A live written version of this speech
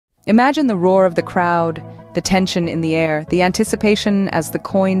Imagine the roar of the crowd, the tension in the air, the anticipation as the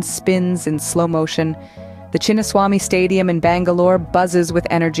coin spins in slow motion. The Chinnaswamy Stadium in Bangalore buzzes with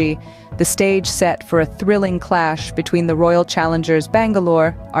energy, the stage set for a thrilling clash between the Royal Challengers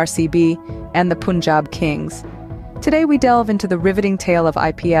Bangalore, RCB, and the Punjab Kings. Today we delve into the riveting tale of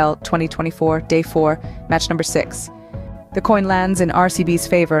IPL 2024, Day 4, Match number 6. The coin lands in RCB's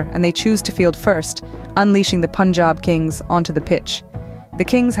favour and they choose to field first, unleashing the Punjab Kings onto the pitch. The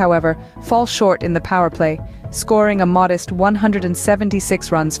Kings, however, fall short in the power play, scoring a modest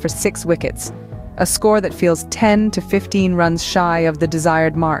 176 runs for 6 wickets, a score that feels 10 to 15 runs shy of the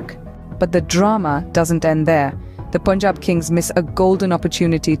desired mark. But the drama doesn't end there. The Punjab Kings miss a golden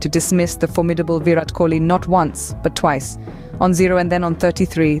opportunity to dismiss the formidable Virat Kohli not once, but twice. On 0 and then on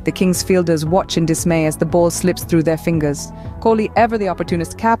 33, the Kings fielders watch in dismay as the ball slips through their fingers. Kohli, ever the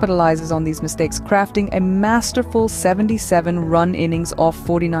opportunist, capitalizes on these mistakes, crafting a masterful 77-run innings off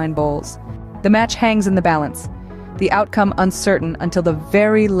 49 balls. The match hangs in the balance, the outcome uncertain until the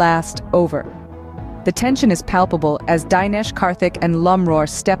very last over. The tension is palpable as Dinesh Karthik and Lumroar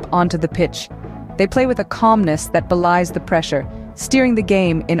step onto the pitch. They play with a calmness that belies the pressure, steering the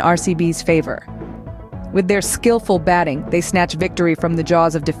game in RCB's favour. With their skillful batting, they snatch victory from the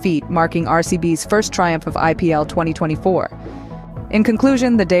jaws of defeat, marking RCB's first triumph of IPL 2024. In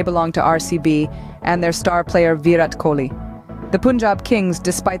conclusion, the day belonged to RCB and their star player Virat Kohli. The Punjab Kings,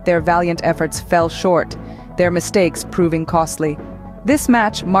 despite their valiant efforts, fell short, their mistakes proving costly. This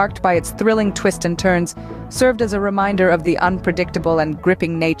match, marked by its thrilling twists and turns, served as a reminder of the unpredictable and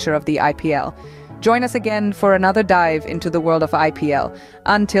gripping nature of the IPL. Join us again for another dive into the world of IPL.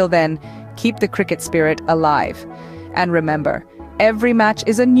 Until then, keep the cricket spirit alive. And remember, every match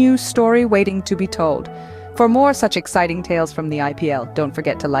is a new story waiting to be told. For more such exciting tales from the IPL, don't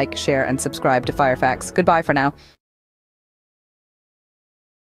forget to like, share, and subscribe to FireFacts. Goodbye for now.